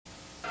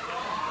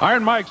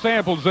Iron Mike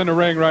Samples in the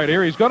ring right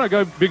here. He's going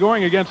to be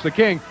going against the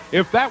King.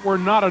 If that were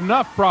not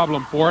enough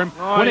problem for him,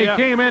 when he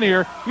came in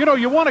here, you know,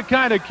 you want to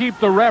kind of keep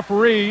the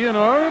referee, you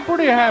know, a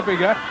pretty happy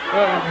guy.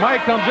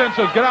 Mike comes in and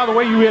says, "Get out of the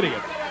way, you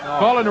idiot."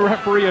 Calling the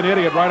referee an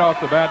idiot right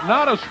off the bat.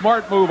 Not a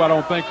smart move, I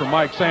don't think, from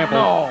Mike Samples.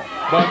 No.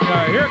 But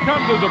here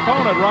comes his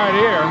opponent right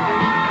here.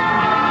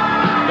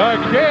 The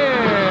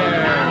King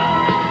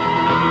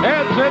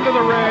heads into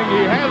the ring.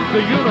 He has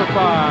the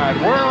unified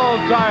world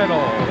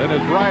title in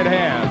his right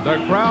hand, the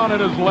crown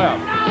in his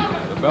left.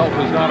 The belt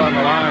is not on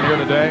the line here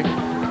today.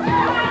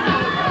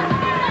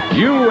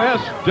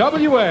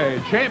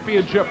 USWA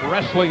Championship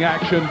Wrestling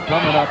action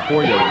coming up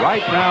for you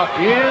right now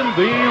in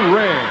the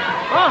ring.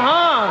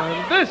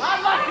 This is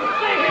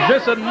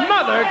just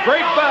another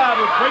great bout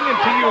we're bringing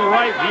to you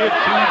right here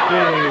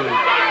today.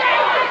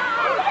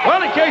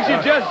 Well, in case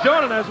you're just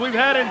joining us, we've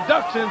had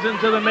inductions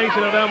into the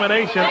Nation of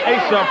Domination. A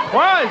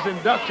surprise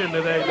induction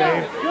today,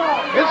 Dave.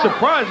 It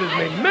surprises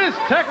me. Miss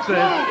Texas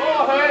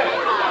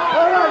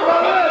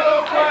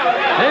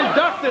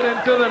inducted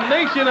into the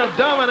Nation of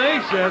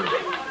Domination.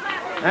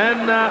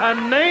 And a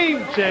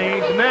name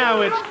change.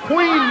 Now it's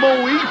Queen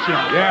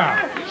Moesha.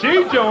 Yeah.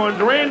 She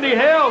joined Randy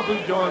Hales, who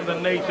joined the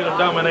Nation of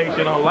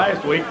Domination on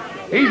last week.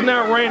 He's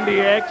now Randy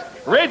X.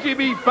 Reggie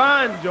B.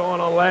 Fine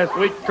joined on last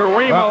week.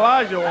 Kareem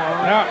Elijah on.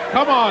 Now,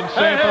 come on,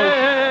 Samples.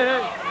 Hey.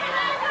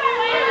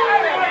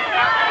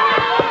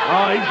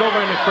 Oh, he's over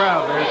in the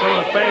crowd there. Some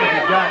of the fans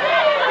have got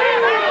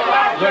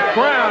the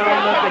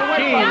crown that the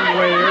King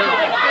wears.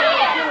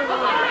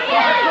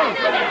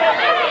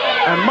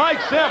 And Mike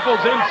Samples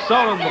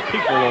insulting the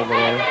people over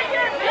there.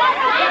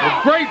 The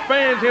great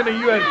fans in the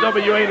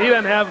USWA, and he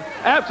doesn't have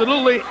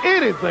absolutely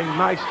anything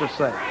nice to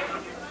say.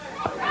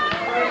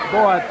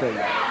 Boy, I tell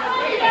you.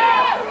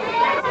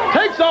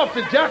 Takes off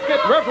the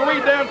jacket.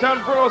 Referee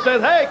downtown Bruno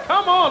says, "Hey,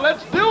 come on,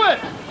 let's do it."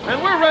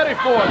 And we're ready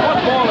for it.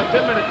 One ball at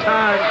 10-minute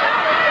time.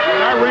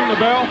 Did I ring the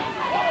bell?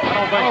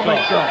 I don't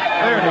think so.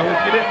 There it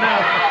is. You didn't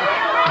know.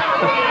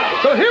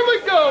 So here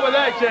we go with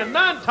action.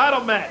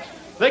 Non-title match.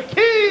 The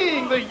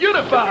King, the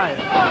unified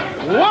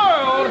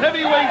world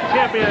heavyweight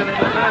champion in the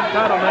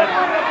non-title match,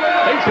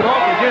 takes it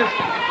off against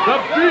the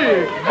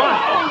big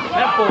Mike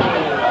Samples.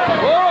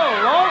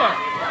 Whoa, Lawler.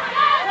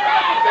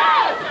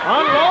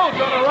 Unloads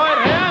on the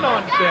right hand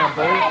on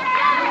Samples.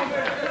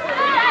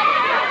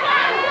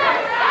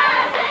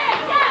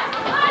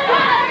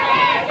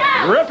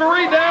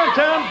 Referee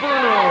downtown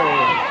Bruno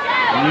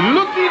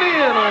looking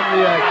in on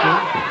the action.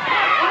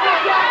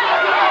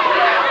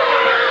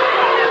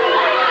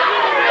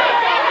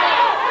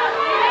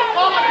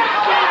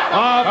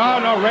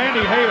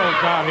 Randy Hales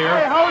out here.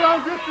 Hey, hold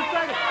on just a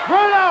second.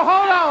 Bruno,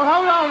 hold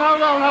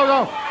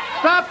on.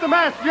 Stop the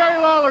match.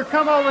 Jerry Lawler,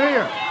 come over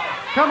here.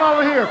 Come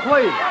over here,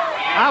 please.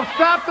 I've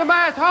stopped the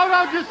match. Hold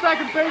on just a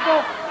second,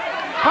 people.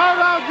 Hold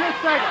on just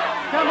a second.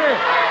 Come here.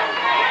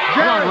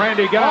 Jerry, come on,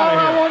 Randy, get out of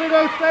here. All I want to do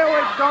is stay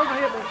away. Don't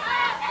hit me.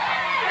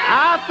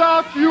 I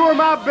thought you were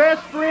my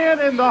best friend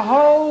in the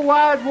whole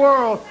wide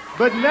world,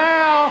 but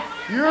now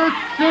you're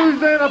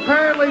choosing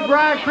apparently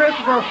Brian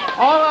Christopher.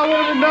 All I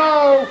want to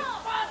know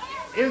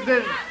is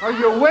that, are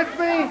you with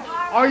me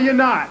or are you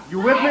not? You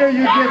with me or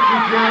you against me,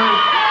 Jerry?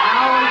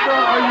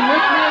 Are you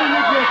with me or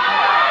you against me?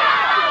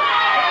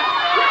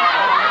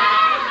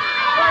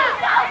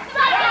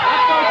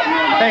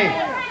 Hey,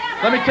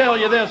 let me tell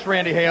you this,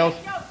 Randy Hales.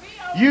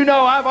 You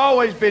know I've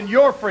always been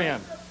your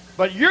friend,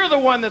 but you're the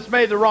one that's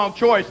made the wrong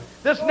choice.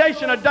 This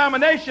Nation of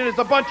Domination is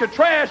a bunch of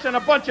trash and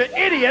a bunch of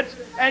idiots,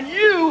 and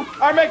you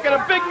are making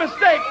a big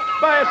mistake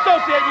by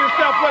associating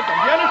yourself with them.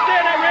 You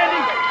understand that,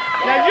 Randy?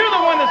 Now, you're the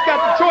one that's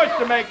got the choice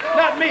to make,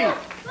 not me. You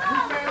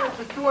saying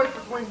it's a choice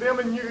between them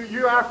and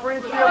you our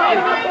friendship?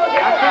 Yeah,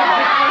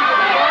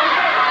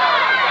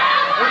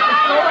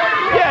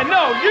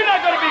 no, you're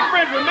not going to be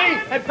friends with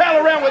me and pal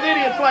around with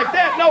idiots like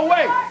that. No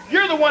way.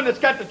 You're the one that's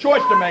got the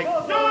choice to make.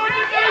 Well,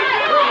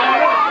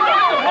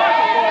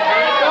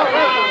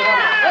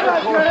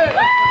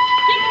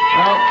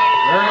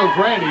 there goes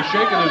Randy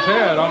shaking his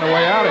head on the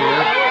way out of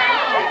here.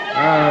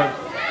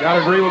 Got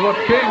to agree with what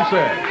the King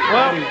said.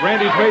 Well,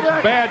 Randy's made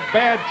some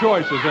bad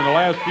choices in the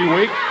last few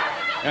weeks,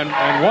 and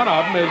one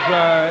of them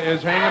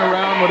is hanging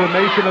around with a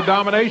Nation of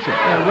Domination.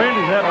 And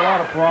Randy's had a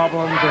lot of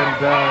problems, and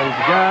he's a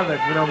guy that,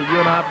 you know, you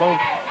and I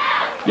both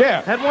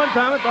had one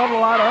time and thought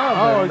a lot of.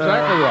 Oh,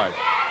 exactly right.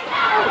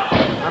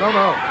 I don't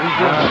know.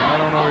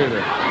 I don't know either.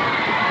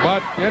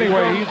 But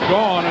anyway, he's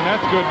gone, and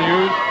that's good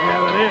news.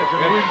 Yeah, it is.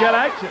 And we've got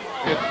action.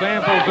 It's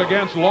Samples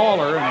against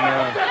Lawler,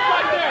 and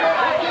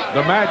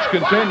the match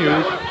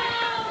continues.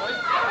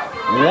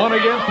 1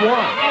 against 1.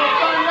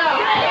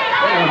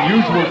 An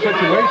unusual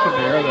situation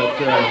there that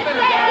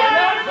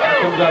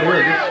comes out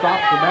here and just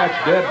stops the match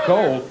dead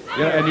cold.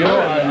 And you know,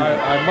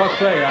 I must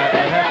say, I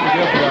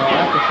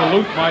have to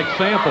salute Mike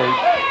Samples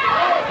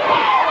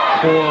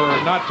for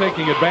not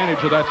taking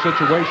advantage of that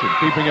situation,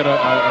 keeping it a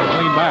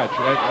clean match.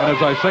 And as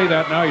I say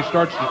that now, he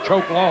starts to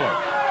choke Lawler.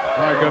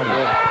 My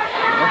goodness.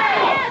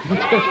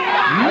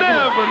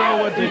 Never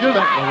know what to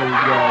expect from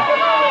these guys.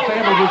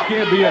 Samples just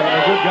can't be a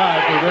good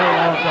guy for a very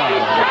long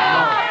time.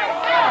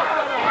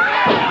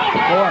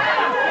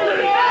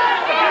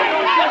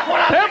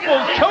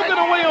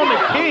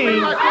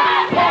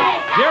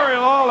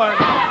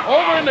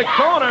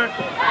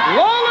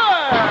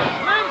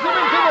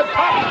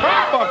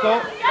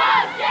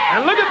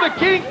 And look at the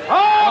king.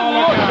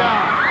 Oh, look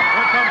out.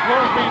 Here comes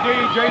Lord BD,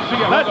 JC.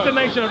 That's the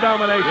Nation of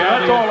Domination.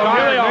 Yeah, That's all of them.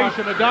 Here they are.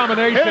 Nation of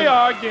Domination. Here they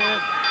are again.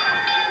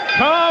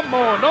 Come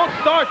on. Don't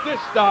start this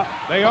stuff.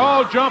 They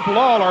all jump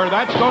Lawler.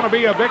 That's going to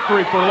be a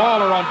victory for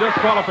Lawler on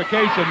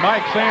disqualification.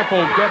 Mike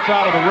Samples gets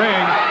out of the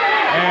ring.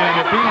 And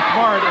if he's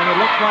smart, and it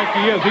looks like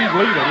he is, he's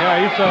leaving. Yeah,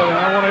 he said,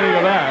 I don't want any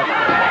of that.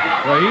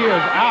 Well, he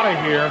is out of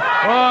here.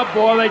 Oh,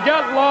 boy, they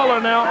got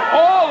Lawler now.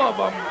 All of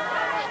them.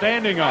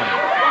 Standing on him.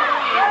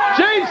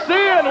 JC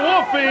and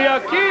Wolfie,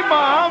 Akeem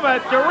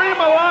Muhammad, Kareem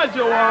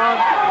Olajuwon,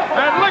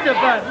 and look at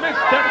that. Miss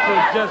Texas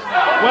just,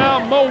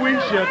 well,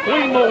 Moesha,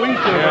 Queen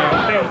Moesha,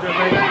 changed her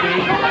name to.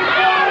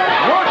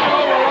 Working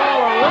over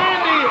Lawler,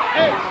 Randy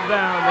X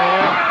down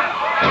there.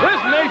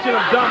 This Nation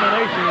of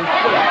Domination is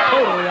just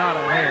totally out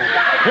of hand.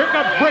 Here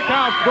comes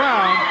Brickhouse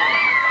Brown.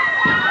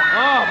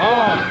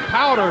 Oh,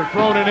 powder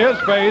thrown in his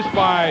face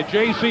by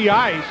JC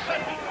Ice.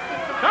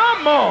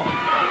 Come on.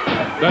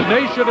 The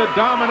Nation of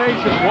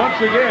Domination once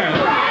again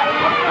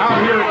out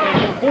here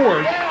in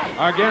force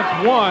against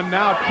one,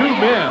 now two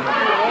men.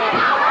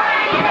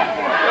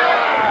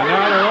 And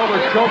now they're over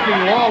choking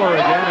Lawler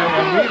again.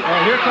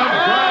 And here comes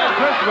Brian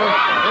Christopher.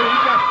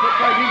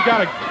 Looks like he's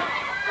got a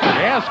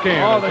gas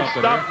can. Oh, they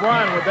stopped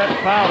Brian with that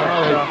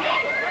powder.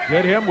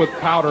 Hit him with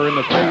powder in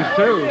the face,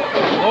 too.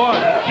 Boy,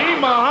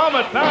 Akeem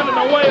Muhammad pounding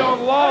away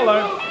on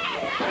Lawler.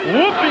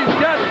 Whoopi's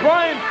got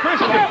Brian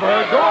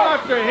Christopher going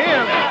after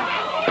him.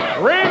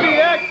 Randy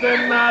X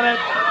and that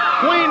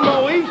Queen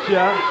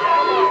Moesha.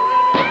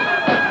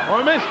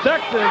 Or Miss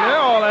Texas, they're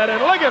all at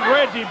it. Look at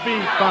Reggie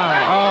B.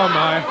 Fine. Oh,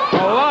 my.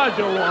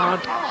 Olajuwon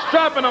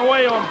strapping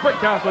away on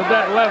Brickhouse with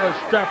that leather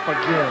strap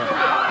again.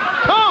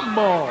 Come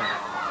on.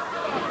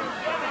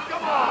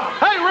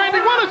 Hey, Randy,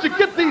 why don't you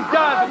get these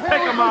guys and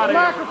take them out of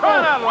here?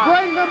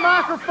 Bring the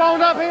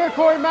microphone up here,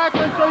 Corey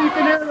Maclin, so you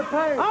can hear the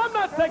pain. I'm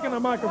not taking the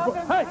microphone.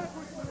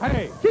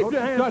 Hey, keep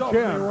your hands off me,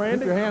 Randy.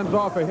 Keep your hands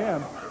off of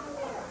him.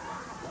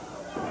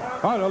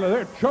 Oh, no,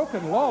 they're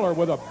choking Lawler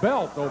with a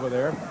belt over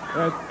there.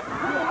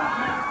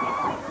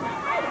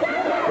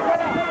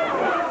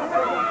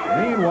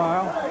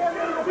 Meanwhile,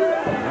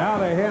 now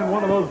they hand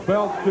one of those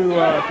belts to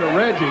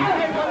Reggie.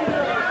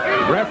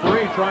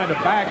 Referee trying to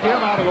back him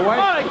out of the way.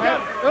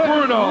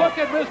 Bruno. Look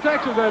at Miss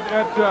Texas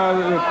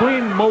at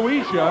Queen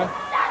Moesha.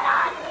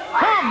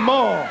 Come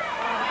on.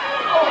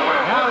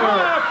 Now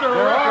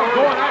they're all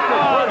going after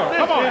Bruno.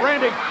 Come on,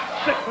 Randy.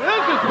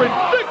 This is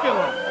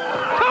ridiculous.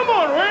 Come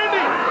on,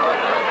 Randy.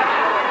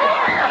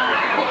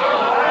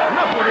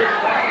 Enough of this.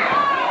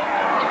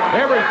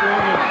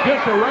 Everything is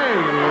disarray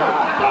here.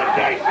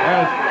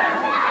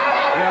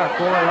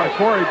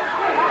 Corey.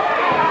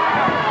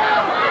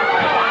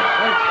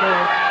 Thanks,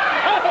 Corey.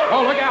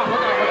 Oh, look out.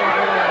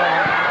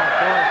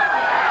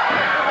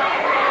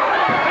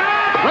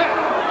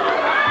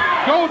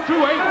 Go to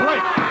a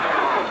break.